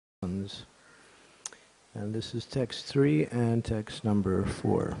And this is text 3 and text number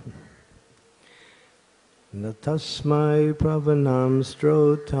 4. Natasmai pravanam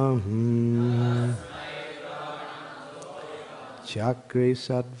strotam chakre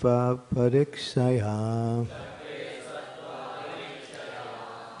sattva parikshaya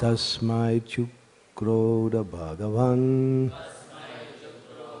tasmai chukroda bhagavan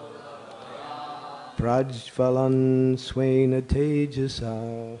prajvalan svena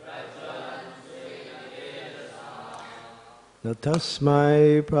tejasa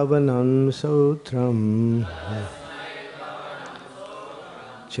Natasmai pravanam sotram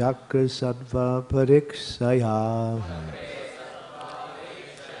chakra sattva parikshaya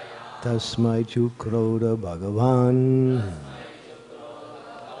tasmai chukroda bhagavan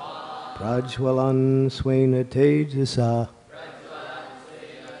prajvalan svena tejasa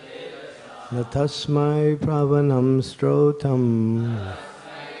Natasmai pravanam strotam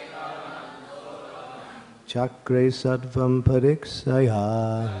Chakre sattvam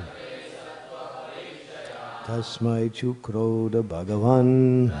parikshaya tasmai chukroda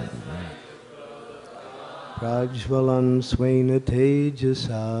bhagavan prajvalan svena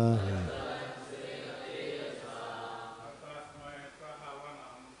tejasa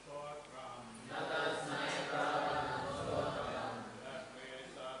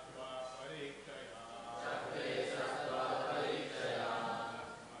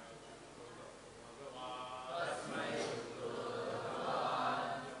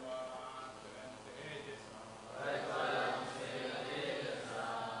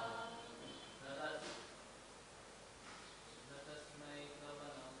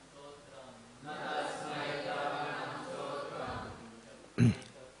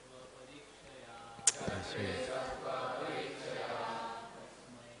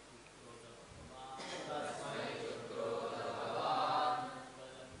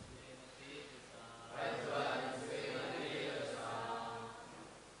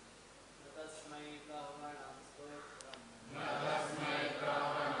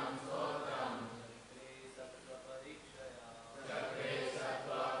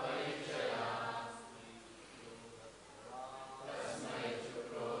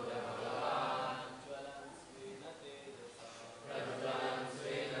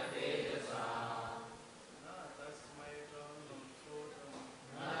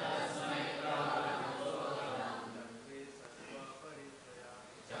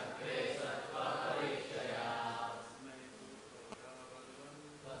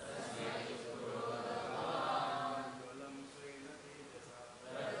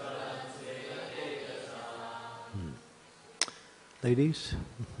Ladies?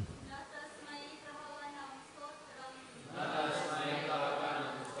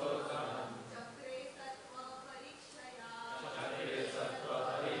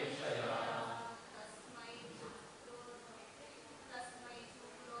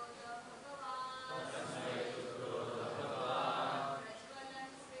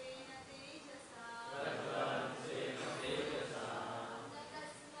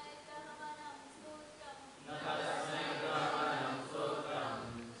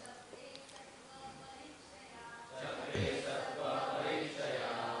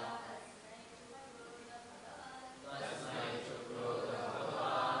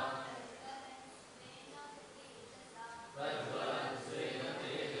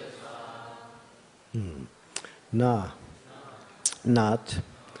 Not,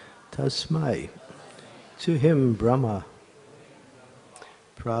 tasmai, to him Brahma,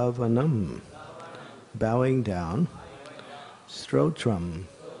 pravanam, bowing down, strotram,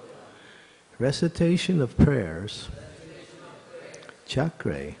 recitation of prayers,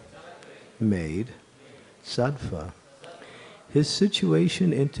 chakre, made, sattva, his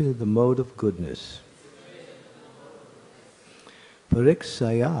situation into the mode of goodness,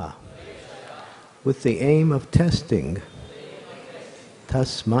 parikshaya, with the aim of testing,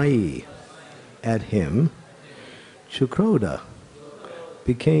 tasmai, at him, chukroda,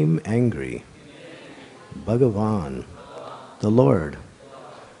 became angry, Bhagavan, the Lord,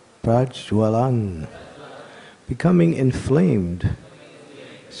 prajvalan, becoming inflamed,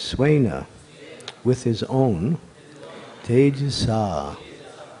 svena, with his own, tejasa,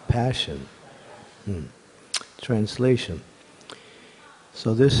 passion. Translation.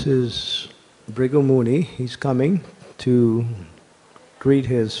 So this is Bhrigu Muni. He's coming to greet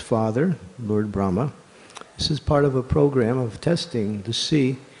his father, Lord Brahma. This is part of a program of testing to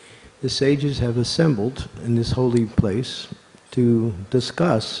see the sages have assembled in this holy place to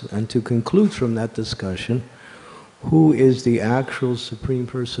discuss and to conclude from that discussion who is the actual Supreme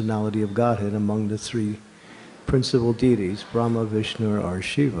Personality of Godhead among the three principal deities, Brahma, Vishnu, or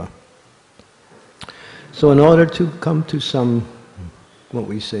Shiva. So in order to come to some, what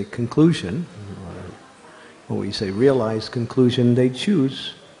we say, conclusion, or what we say realized conclusion, they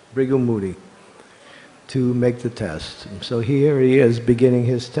choose Bhrigu to make the test. So here he is beginning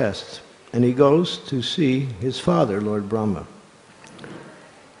his test. And he goes to see his father, Lord Brahma.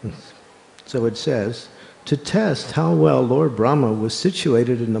 So it says, to test how well Lord Brahma was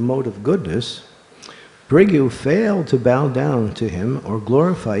situated in the mode of goodness, Bhrigu failed to bow down to him or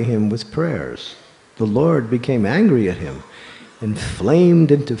glorify him with prayers. The Lord became angry at him and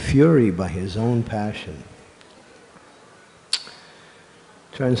flamed into fury by his own passion.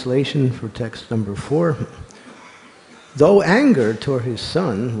 Translation for text number 4. Though anger toward his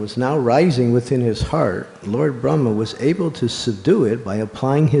son was now rising within his heart, Lord Brahma was able to subdue it by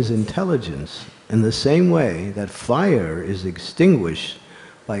applying his intelligence in the same way that fire is extinguished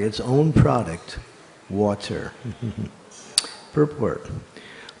by its own product, water. Purport.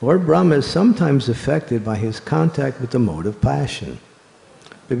 Lord Brahma is sometimes affected by his contact with the mode of passion.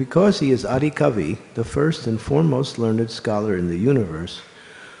 But because he is Adikavi, the first and foremost learned scholar in the universe,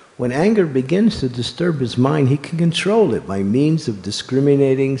 when anger begins to disturb his mind, he can control it by means of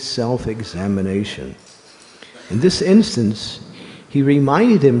discriminating self-examination. In this instance, he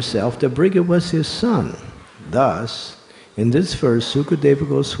reminded himself that Bhrigu was his son. Thus, in this verse, Sukadeva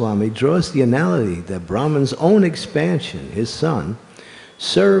Goswami draws the analogy that Brahman's own expansion, his son,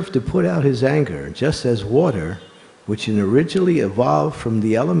 served to put out his anger, just as water, which originally evolved from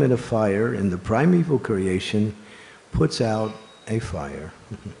the element of fire in the primeval creation, puts out a fire.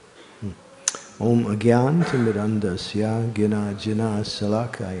 Om Agyan Timirandasya Gina Jina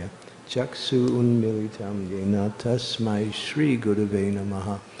Salakaya Chaksu Unmilitam Yena Tasmai Shri Gurave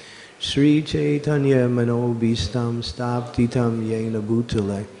Namaha Shri Chaitanya Manobhistam Staptitam Yena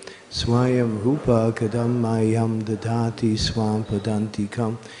Bhutale Swayam Rupa Kadam Mayam Dadati Swam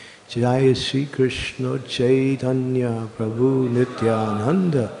Padantikam Jaya Shri Krishna Chaitanya Prabhu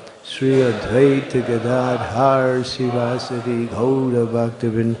Nityananda Shri Advaita Gadadhar Sivasati Gauda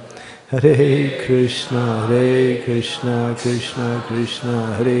Bhaktivinoda Hare Krishna, Krishna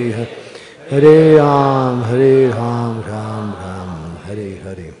Krishna, Hare Hare, Hare Ram, Ram Ram, Hare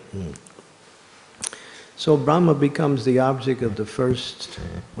Hare. So Brahma becomes the object of the first,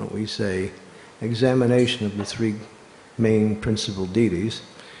 what we say, examination of the three main principal deities.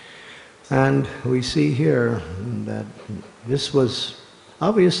 And we see here that this was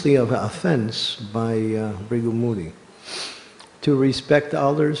obviously an offense by Bhrigu Muni. To respect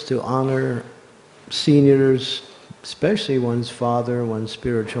others, to honor seniors, especially one's father, one's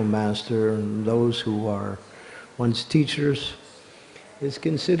spiritual master, and those who are one's teachers, is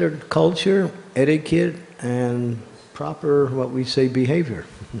considered culture, etiquette, and proper, what we say, behavior,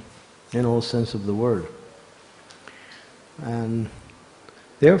 in all sense of the word. And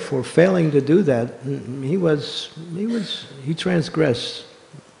therefore, failing to do that, he transgressed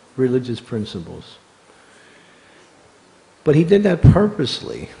religious principles. But he did that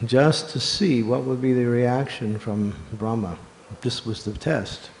purposely, just to see what would be the reaction from Brahma. This was the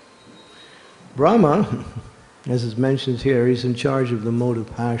test. Brahma, as is mentioned here, he's in charge of the mode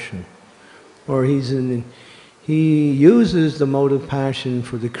of passion. Or he uses the mode of passion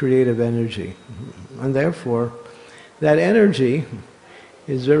for the creative energy. And therefore, that energy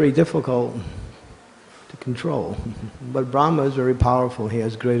is very difficult to control. But Brahma is very powerful, he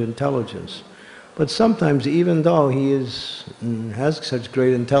has great intelligence. But sometimes, even though he has such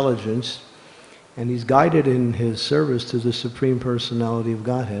great intelligence, and he's guided in his service to the Supreme Personality of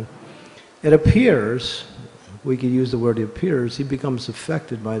Godhead, it appears, we could use the word appears, he becomes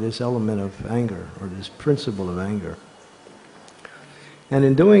affected by this element of anger, or this principle of anger. And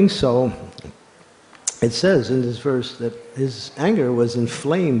in doing so, it says in this verse that his anger was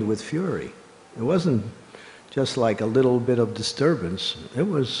inflamed with fury. It wasn't just like a little bit of disturbance, it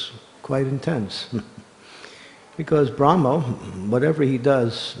was quite intense. Because Brahma, whatever he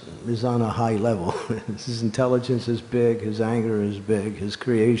does is on a high level. His intelligence is big, his anger is big, his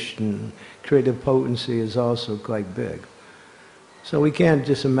creative potency is also quite big. So we can't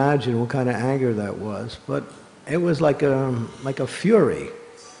just imagine what kind of anger that was, but it was like a fury,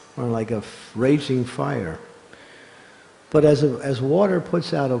 or like a raging fire. But as water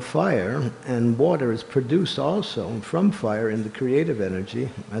puts out a fire, and water is produced also from fire in the creative energy,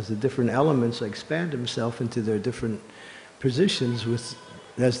 as the different elements expand themselves into their different positions,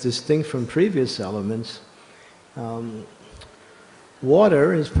 as distinct from previous elements,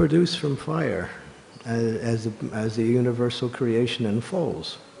 water is produced from fire as the universal creation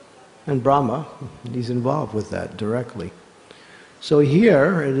unfolds. And Brahma, he's involved with that directly. So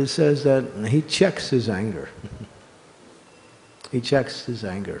here it says that he checks his anger. He checks his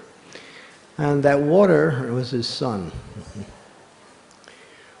anger. And that water was his son.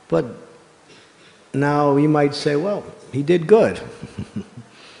 But now you might say, well, he did good.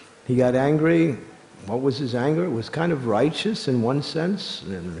 He got angry. What was his anger? It was kind of righteous in one sense.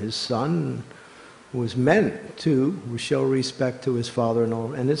 And his son was meant to show respect to his father,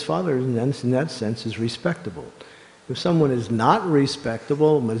 and his father in that sense is respectable. If someone is not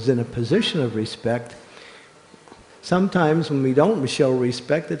respectable, but is in a position of respect, sometimes when we don't show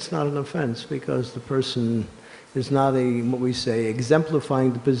respect, it's not an offense because the person is not what we say,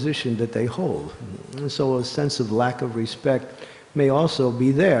 exemplifying the position that they hold. And so a sense of lack of respect may also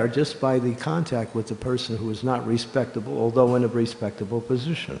be there just by the contact with the person who is not respectable, although in a respectable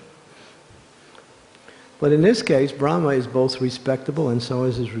position. But in this case, Brahma is both respectable and so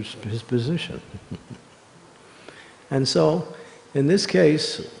is his position. And so, in this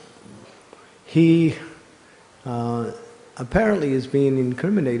case, he apparently is being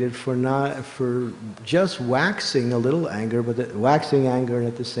incriminated for just waxing a little anger, but waxing anger and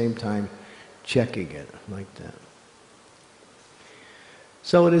at the same time checking it like that.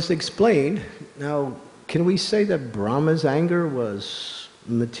 So it is explained. Now, can we say that Brahma's anger was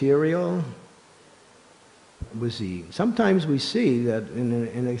material? Sometimes we see that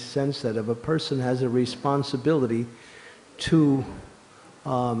in a sense that if a person has a responsibility to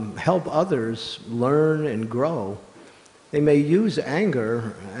help others learn and grow, they may use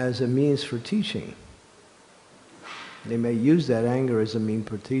anger as a means for teaching. They may use that anger as a means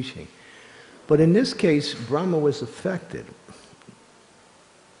for teaching. But in this case, Brahma was affected.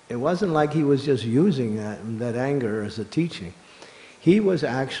 It wasn't like he was just using that anger as a teaching. He was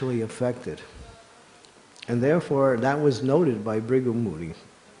actually affected. And therefore, that was noted by Bhrigu Muni.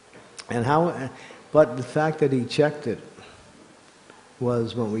 But the fact that he checked it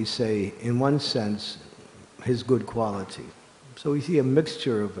was what we say, in one sense, his good quality. So we see a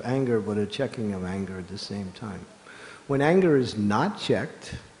mixture of anger, but a checking of anger at the same time. When anger is not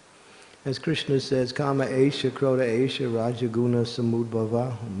checked, as Krishna says, Kama Esha, Krodha Esha, Rajaguna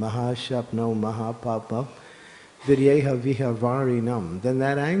Samudbhava, Mahashapno Mahapapa, Vidyeha Vihavarnam, then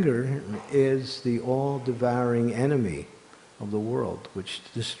that anger is the all-devouring enemy of the world, which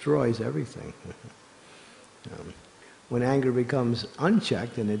destroys everything. When anger becomes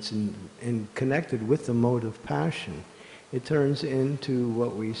unchecked and it's connected with the mode of passion, it turns into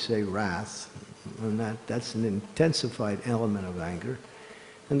what we say wrath, and that's an intensified element of anger.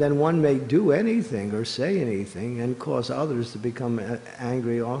 And then one may do anything or say anything and cause others to become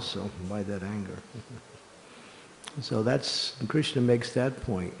angry also by that anger. So Krishna makes that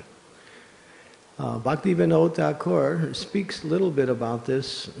point. Bhaktivinoda Thakur speaks a little bit about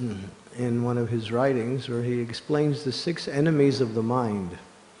this in one of his writings, where he explains the 6 enemies of the mind: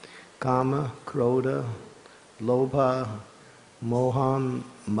 Kama, Krodha, Lobha, Moha,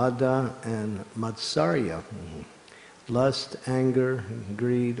 Mada, and Matsarya. Lust, anger,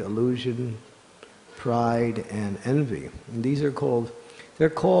 greed, illusion, pride, and envy. And they're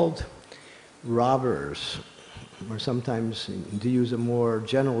called robbers, or sometimes, to use a more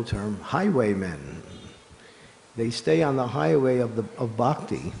general term, highwaymen. They stay on the highway of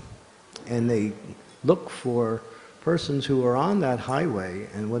bhakti, and they look for persons who are on that highway,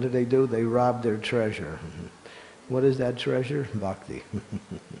 and what do? They rob their treasure. What is that treasure? Bhakti.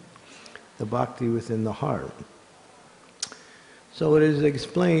 The bhakti within the heart. So it is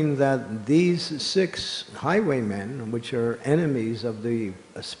explained that these 6 highwaymen, which are enemies of the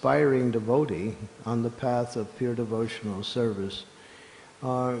aspiring devotee on the path of pure devotional service,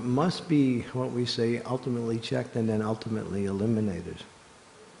 must be, what we say, ultimately checked and then ultimately eliminated.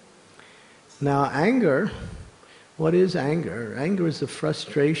 Now anger, what is anger? Anger is the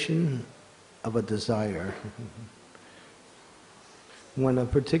frustration of a desire. When a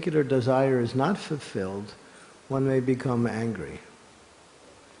particular desire is not fulfilled, one may become angry.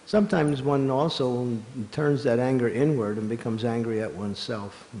 Sometimes one also turns that anger inward and becomes angry at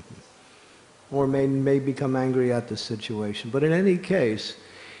oneself, or may become angry at the situation. But in any case,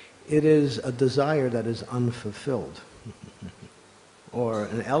 it is a desire that is unfulfilled, or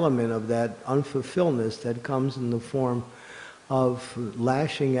an element of that unfulfilledness that comes in the form of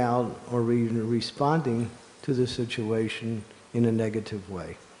lashing out or responding to the situation in a negative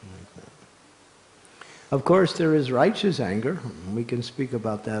way. Of course, there is righteous anger. We can speak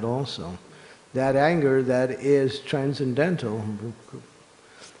about that also. That anger that is transcendental.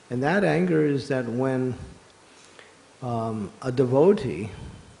 And that anger is that when a devotee,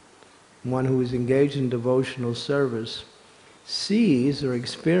 one who is engaged in devotional service, sees or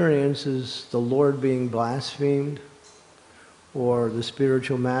experiences the Lord being blasphemed, or the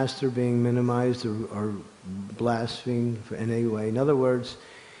spiritual master being minimized or blasphemed in any way. In other words,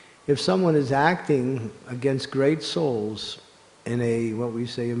 if someone is acting against great souls in a, what we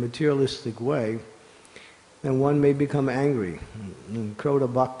say, a materialistic way, then one may become angry.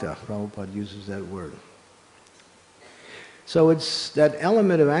 Krodha bhakta, Prabhupada uses that word. So it's that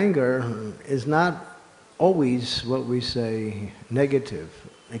element of anger is not always what we say negative.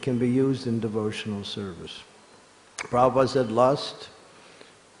 It can be used in devotional service. Prabhupada said lust,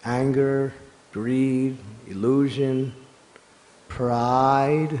 anger, greed, illusion,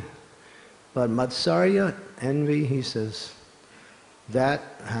 pride, but matsarya, envy, he says, that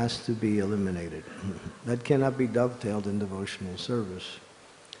has to be eliminated. That cannot be dovetailed in devotional service.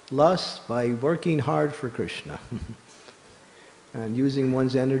 Lust, by working hard for Krishna and using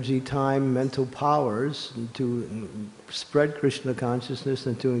one's energy, time, mental powers to spread Krishna consciousness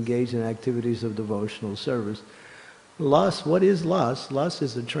and to engage in activities of devotional service. Lust, what is lust? Lust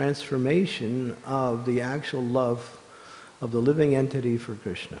is the transformation of the actual love of the living entity for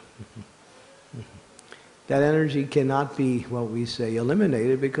Krishna. That energy cannot be, what we say,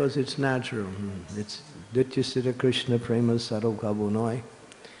 eliminated because it's natural. It's Ditya Siddha Krishna Prema Saro Kabunoi.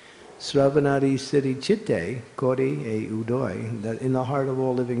 Sravanadi Siddhi Chitte Kori E Udoi. That in the heart of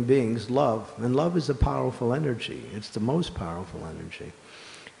all living beings, love. And love is a powerful energy. It's the most powerful energy.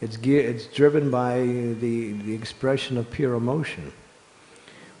 It's driven by the expression of pure emotion.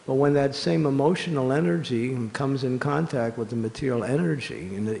 But when that same emotional energy comes in contact with the material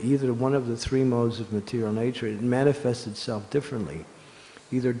energy, in either one of the three modes of material nature, it manifests itself differently.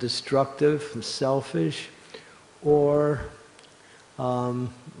 Either destructive, selfish, or,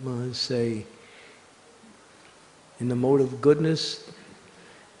 say, in the mode of goodness,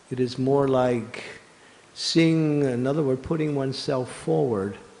 it is more like seeing, in other words, putting oneself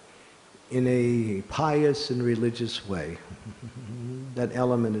forward in a pious and religious way. That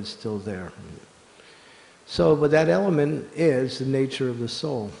element is still there. So, but that element is the nature of the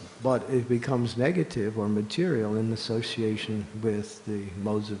soul, but it becomes negative or material in association with the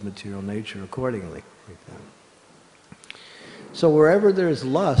modes of material nature accordingly. Like that. So wherever there's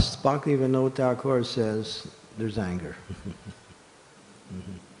lust, Bhaktivinoda Thakur says, there's anger.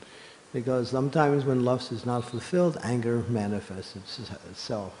 Because sometimes when lust is not fulfilled, anger manifests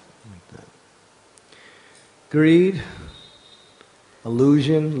itself like that. Greed,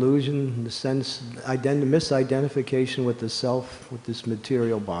 illusion, the sense, misidentification with the self, with this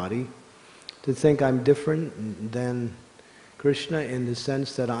material body. To think I'm different than Krishna in the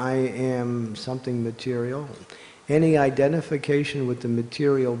sense that I am something material. Any identification with the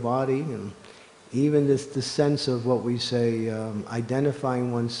material body, and even the sense of what we say,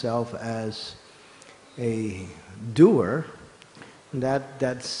 identifying oneself as a doer,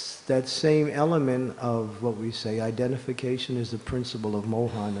 that same element of what we say, identification is the principle of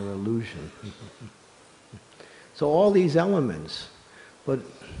mohan or illusion. So all these elements,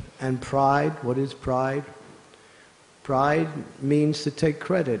 and pride, what is pride? Pride means to take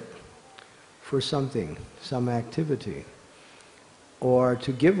credit for something, some activity, or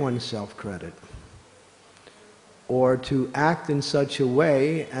to give oneself credit, or to act in such a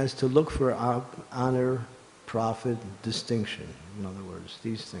way as to look for honor, profit, distinction. In other words,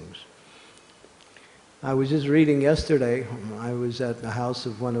 these things. I was just reading yesterday, I was at the house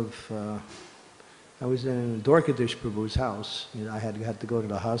of I was in Dwarkadish Prabhu's house. I had to go to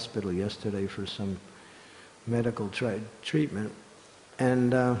the hospital yesterday for some medical treatment.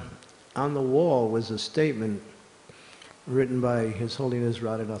 And on the wall was a statement written by His Holiness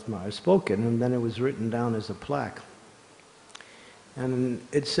Radhanath Maharaj, spoken, and then it was written down as a plaque. And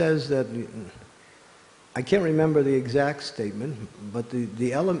it says that, I can't remember the exact statement, but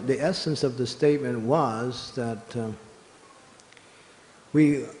the essence of the statement was that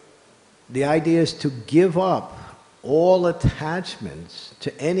the idea is to give up all attachments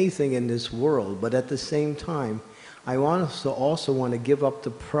to anything in this world, but at the same time, I also want to give up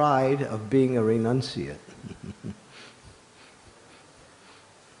the pride of being a renunciate.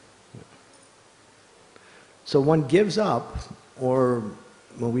 So one gives up, or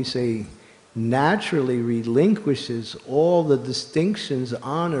when we say naturally relinquishes all the distinctions,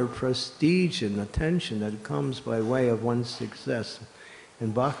 honor, prestige, and attention that comes by way of one's success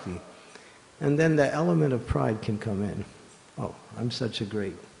in bhakti. And then the element of pride can come in. Oh, I'm such a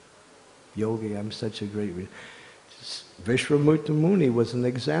great yogi, I'm such a great... Vishwamurti Muni was an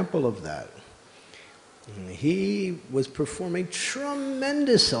example of that. He was performing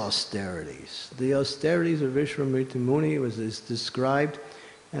tremendous austerities. The austerities of Vishwamurti Muni is described,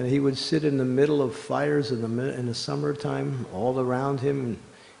 and he would sit in the middle of fires in the summertime, all around him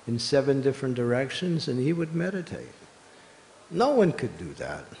in 7 different directions, and he would meditate. No one could do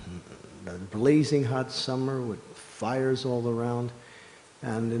that. A blazing hot summer with fires all around,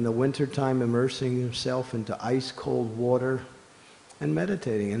 and in the wintertime immersing himself into ice-cold water and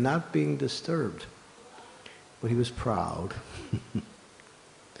meditating and not being disturbed. But he was proud.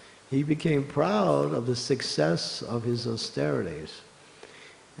 He became proud of the success of his austerities.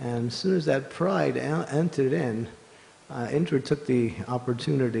 And as soon as that pride entered in, Indra took the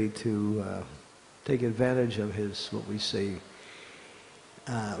opportunity to take advantage of his, what we say,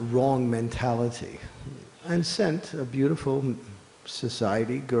 wrong mentality, and sent a beautiful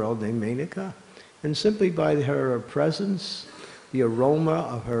society girl named Menaka, and simply by her presence, the aroma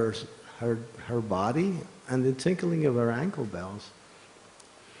of her body, and the tinkling of her ankle bells,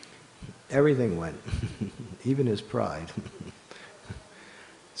 everything went, even his pride.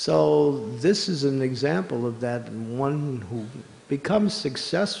 So this is an example of that one who becomes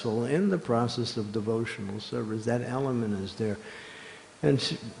successful in the process of devotional service. That element is there. And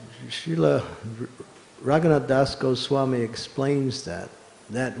Srila Raghunath Das Goswami explains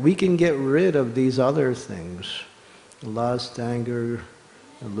that we can get rid of these other things, lust, anger,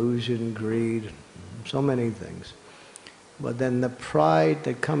 illusion, greed, so many things. But then the pride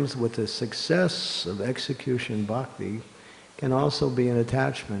that comes with the success of execution bhakti can also be an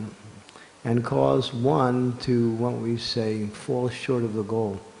attachment and cause one to, what we say, fall short of the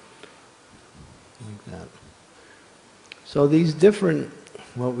goal. Like that. So these different,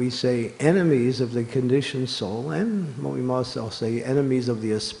 what we say, enemies of the conditioned soul, and what we must also say, enemies of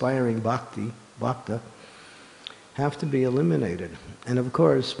the aspiring bhakta, have to be eliminated. And of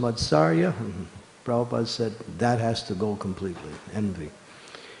course, Matsarya, Prabhupada said, that has to go completely, envy.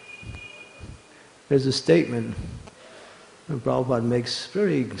 There's a statement, and Prabhupada makes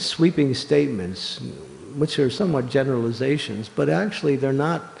very sweeping statements, which are somewhat generalizations, but actually they're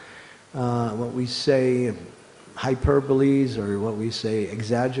not what we say hyperboles or what we say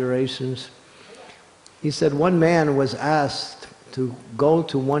exaggerations. He said one man was asked to go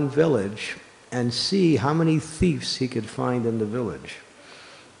to one village and see how many thieves he could find in the village.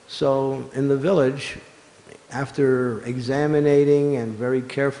 So in the village, after examining and very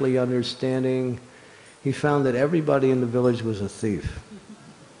carefully understanding, he found that everybody in the village was a thief.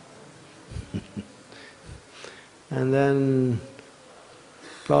 And then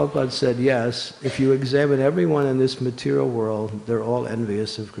Prabhupada said, yes, if you examine everyone in this material world, they're all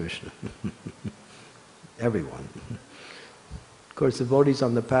envious of Krishna. Everyone. Of course, devotees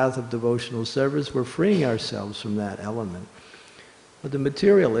on the path of devotional service, we're freeing ourselves from that element. But the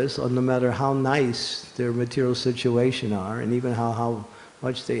materialists, no matter how nice their material situation are, and even how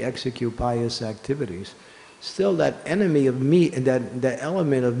much they execute pious activities, still that enemy of me, that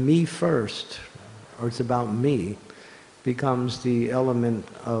element of me first, or it's about me, becomes the element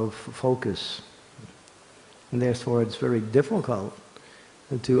of focus. And therefore it's very difficult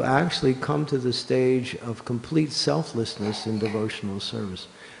to actually come to the stage of complete selflessness in devotional service.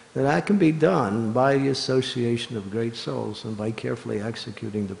 That can be done by the association of great souls and by carefully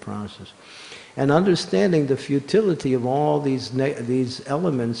executing the process. And understanding the futility of all these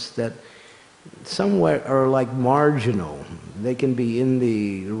elements that somewhat are like marginal. They can be in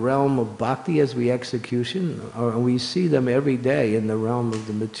the realm of bhakti as we execution, or we see them every day in the realm of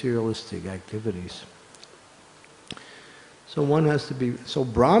the materialistic activities. So one has to be, so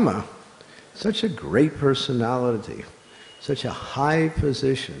Brahma, such a great personality, such a high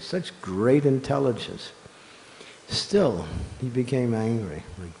position, such great intelligence, still he became angry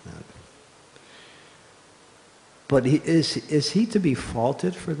like that. But is he to be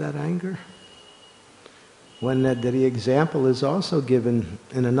faulted for that anger? When the example is also given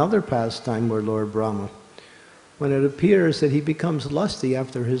in another pastime where Lord Brahma, when it appears that he becomes lusty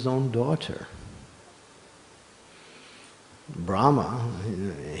after his own daughter. Brahma,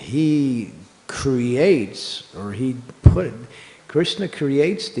 he creates, or Krishna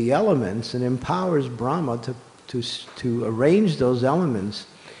creates the elements and empowers Brahma to arrange those elements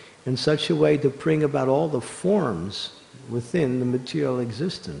in such a way to bring about all the forms within the material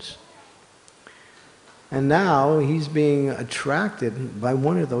existence. And now he's being attracted by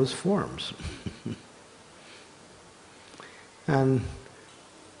one of those forms. and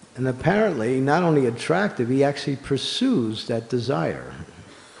apparently, not only attractive, he actually pursues that desire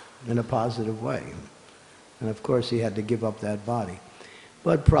in a positive way. And of course, he had to give up that body.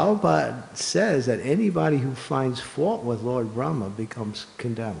 But Prabhupada says that anybody who finds fault with Lord Brahma becomes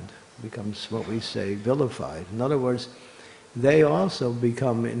condemned, becomes what we say, vilified. In other words, they also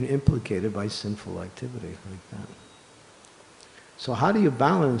become implicated by sinful activity like that. So how do you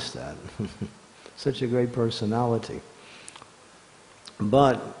balance that? Such a great personality.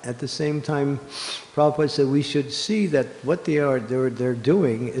 But at the same time, Prabhupada said we should see that what they're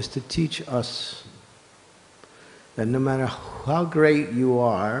doing is to teach us that no matter how great you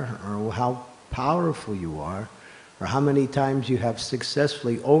are, or how powerful you are, or how many times you have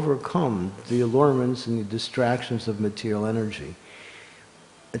successfully overcome the allurements and the distractions of material energy,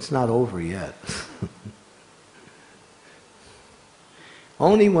 it's not over yet.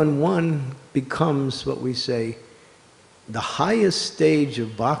 Only when one becomes what we say the highest stage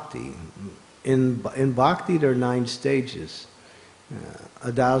of bhakti. In bhakti there are 9 stages.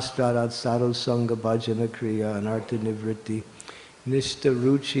 Adastradat sadhu sangha bhajana kriya anartha nivritti nishta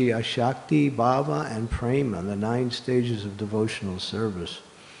ruchi ashakti bhava and prema, the 9 stages of devotional service.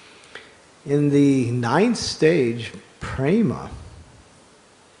 In the 9th stage, prema,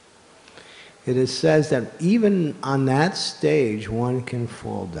 it says that even on that stage one can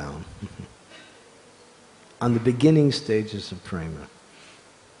fall down. On the beginning stages of prema.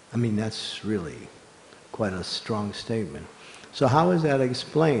 I mean, that's really quite a strong statement. So how is that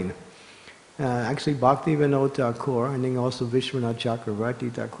explained? Actually, Bhaktivinoda Thakur, and then also Vishwanath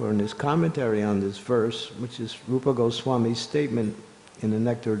Chakravarti Thakur, in his commentary on this verse, which is Rupa Goswami's statement in the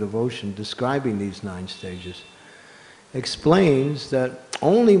Nectar of Devotion describing these 9 stages, explains that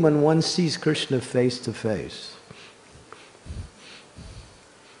only when one sees Krishna face to face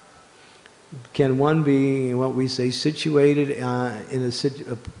can one be, what we say, situated in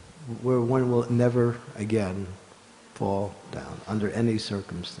where one will never again fall down under any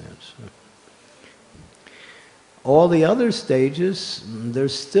circumstance. All the other stages,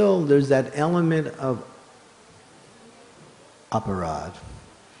 there's that element of aparad.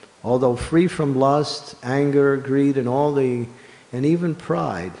 Although free from lust, anger, greed, and even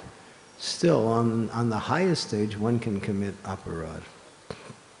pride, still on the highest stage one can commit aparad.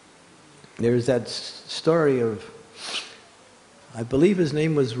 There's that story of, I believe his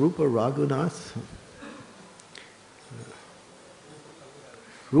name was Rupa Raghunath.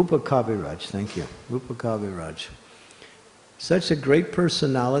 Rupa Kaviraj, thank you. Rupa Kaviraj. Such a great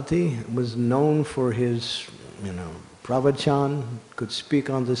personality, was known for his, pravachan, could speak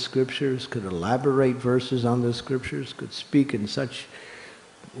on the scriptures, could elaborate verses on the scriptures, could speak in such,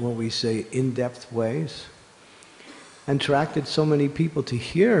 what we say, in-depth ways. Attracted so many people to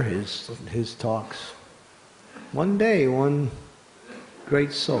hear his talks. One day, one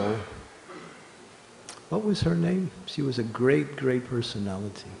great soul, what was her name? She was a great, great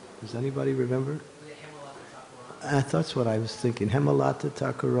personality. Does anybody remember? That's what I was thinking. Hemalata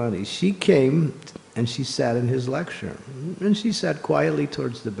Thakurani. She came and she sat in his lecture. And she sat quietly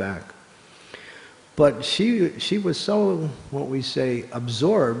towards the back. But she was so, what we say,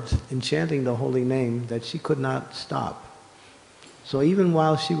 absorbed in chanting the holy name that she could not stop. So even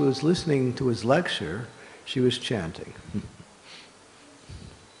while she was listening to his lecture, she was chanting.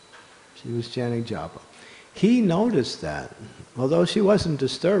 She was chanting japa. He noticed that. Although she wasn't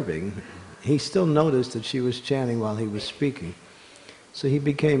disturbing, he still noticed that she was chanting while he was speaking. So he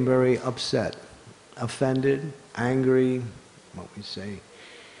became very upset, offended, angry, what we say,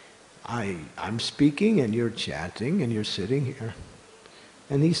 I'm speaking and you're chanting and you're sitting here.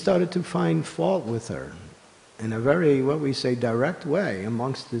 And he started to find fault with her in a very, what we say, direct way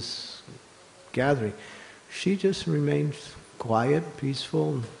amongst this gathering. She just remained quiet,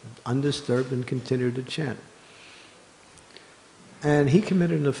 peaceful, undisturbed, and continued to chant. And he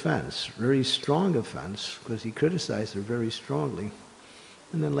committed an offense, very strong offense, because he criticized her very strongly.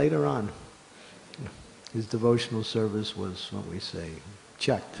 And then later on, his devotional service was, what we say,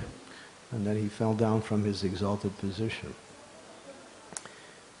 checked. And then he fell down from his exalted position.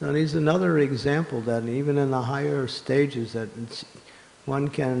 Now here's another example that even in the higher stages that one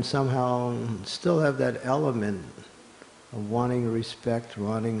can somehow still have that element of wanting respect,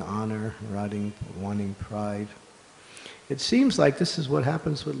 wanting honor, wanting pride. It seems like this is what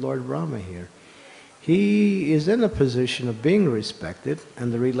happens with Lord Brahma here. He is in a position of being respected,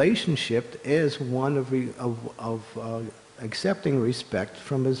 and the relationship is one of accepting respect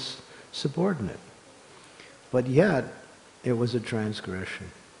from his subordinate. But yet, it was a transgression.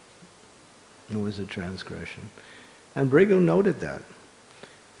 It was a transgression. And Bhrigu noted that.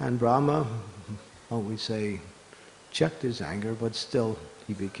 And Brahma, what we say, checked his anger, but still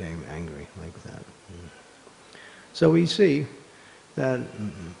he became angry like that. So we see that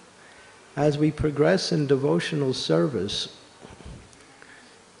as we progress in devotional service,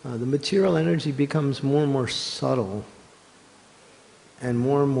 the material energy becomes more and more subtle, and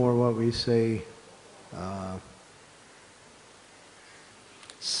more, what we say,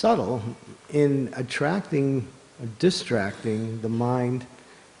 subtle in attracting or distracting the mind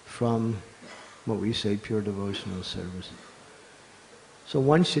from what we say pure devotional service. So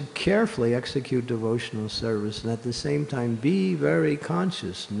one should carefully execute devotional service and at the same time be very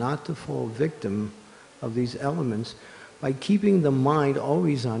conscious not to fall victim of these elements by keeping the mind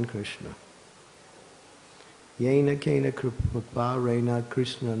always on Krishna. Yena kena kripa rena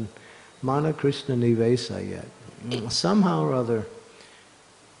Krishna mana Krishna nivesayat. Somehow or other,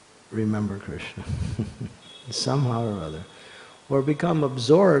 remember Krishna. Somehow or other. Or become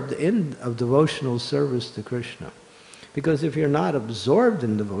absorbed in devotional service to Krishna. Because if you're not absorbed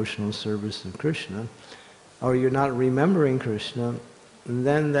in devotional service to Krishna, or you're not remembering Krishna,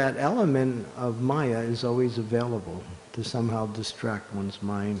 then that element of Maya is always available to somehow distract one's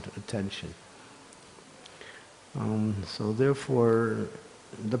mind, attention. So therefore,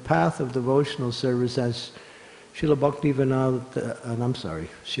 the path of devotional service, as Srila Bhakti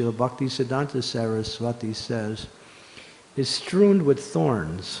Siddhanta Saraswati says, is strewn with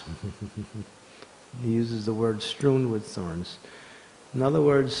thorns. He uses the word strewn with thorns. In other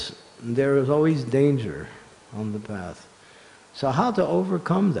words, there is always danger on the path. So how to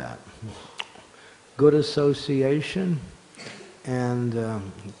overcome that? Good association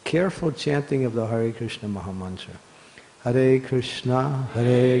and careful chanting of the Hare Krishna Mahamantra. Hare Krishna,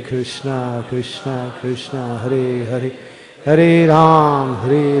 Krishna Krishna, Hare Hare, Hare Ram,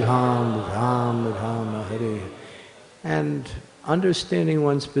 Ram Ram, Hare. And understanding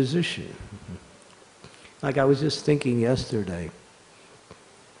one's position. Like I was just thinking yesterday,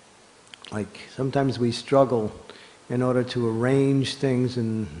 like sometimes we struggle in order to arrange things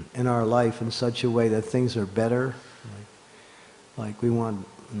in our life in such a way that things are better. Like we want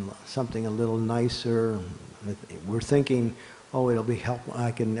something a little nicer. We're thinking, oh, it'll be helpful. I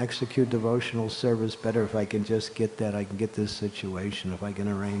can execute devotional service better if I can just get that. I can get this situation, if I can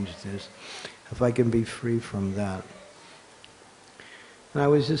arrange this, if I can be free from that. And I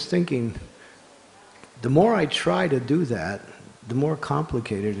was just thinking, the more I try to do that, the more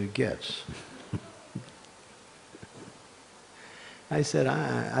complicated it gets. I said,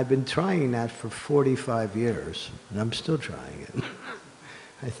 I've been trying that for 45 years, and I'm still trying it.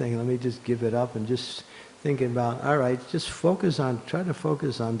 I think, let me just give it up and just thinking about, all right, just try to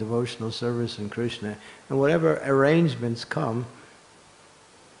focus on devotional service and Krishna, and whatever arrangements come,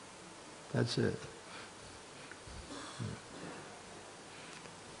 that's it.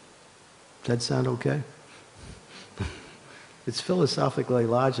 Does that sound okay? It's philosophically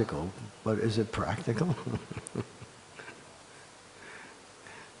logical, but is it practical?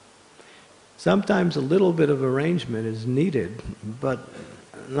 Sometimes a little bit of arrangement is needed, but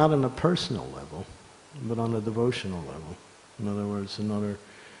not on a personal level, but on a devotional level. In other words, in order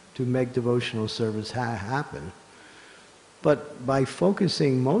to make devotional service happen. But by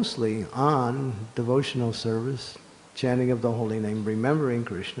focusing mostly on devotional service, chanting of the holy name, remembering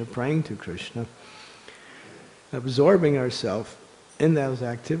Krishna, praying to Krishna, absorbing ourselves in those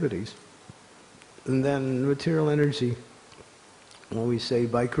activities, and then material energy, what we say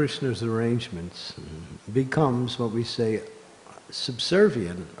by Krishna's arrangements, becomes what we say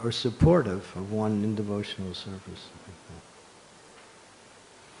subservient or supportive of one in devotional service.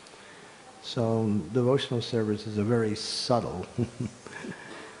 So devotional service is a very subtle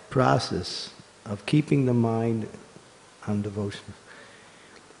process of keeping the mind on devotion.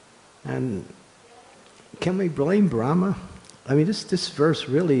 And can we blame Brahma? I mean, this verse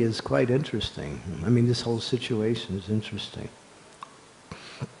really is quite interesting. I mean, this whole situation is interesting.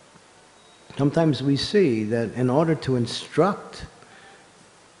 Sometimes we see that in order to instruct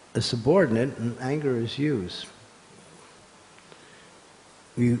a subordinate, anger is used.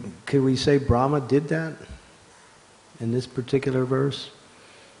 Could we say Brahma did that in this particular verse?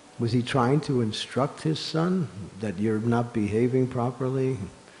 Was he trying to instruct his son that you're not behaving properly?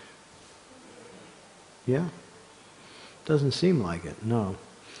 Yeah? Doesn't seem like it, no.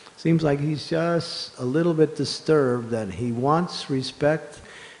 Seems like he's just a little bit disturbed that he wants respect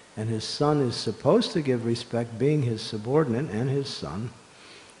and his son is supposed to give respect, being his subordinate and his son.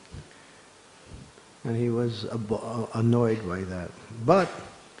 And he was annoyed by that. But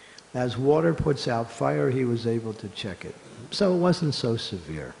as water puts out fire, he was able to check it. So it wasn't so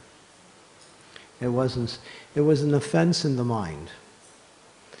severe. It was an offense in the mind.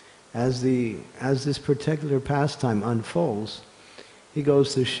 As this particular pastime unfolds, he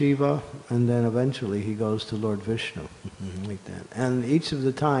goes to Shiva, and then eventually he goes to Lord Vishnu, like that. And each of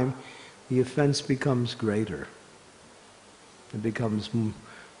the time, the offense becomes greater. It becomes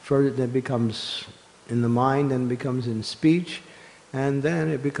further. It becomes in the mind, then becomes in speech, and then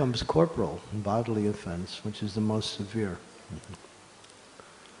it becomes corporal, bodily offense, which is the most severe.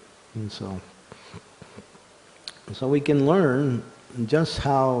 And so we can learn just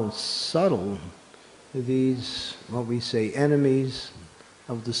how subtle these, what we say, enemies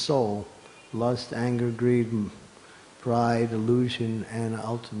of the soul: lust, anger, greed, pride, illusion, and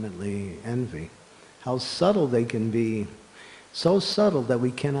ultimately envy. How subtle they can be, so subtle that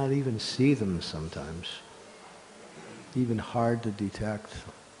we cannot even see them sometimes. Even hard to detect.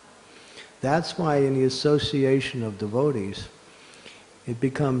 That's why in the association of devotees, it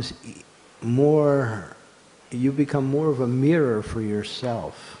becomes more, you become more of a mirror for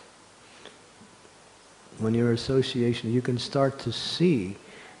yourself. When you're association, you can start to see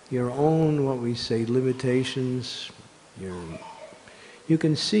your own, what we say, limitations. You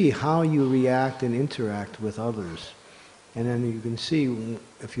can see how you react and interact with others. And then you can see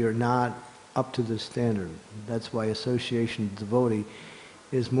if you're not up to the standard. That's why association with devotee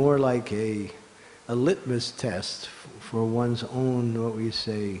is more like a litmus test for one's own, what we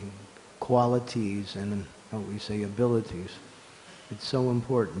say, qualities and what we say, abilities. It's so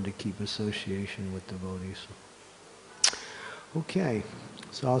important to keep association with devotees. Okay,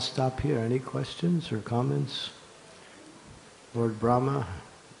 so I'll stop here. Any questions or comments? Lord Brahma,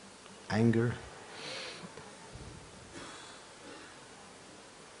 anger.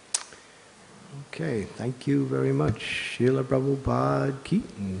 Okay, thank you very much. Srila Prabhupada ki,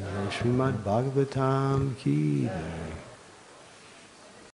 Srimad Bhagavatam ki.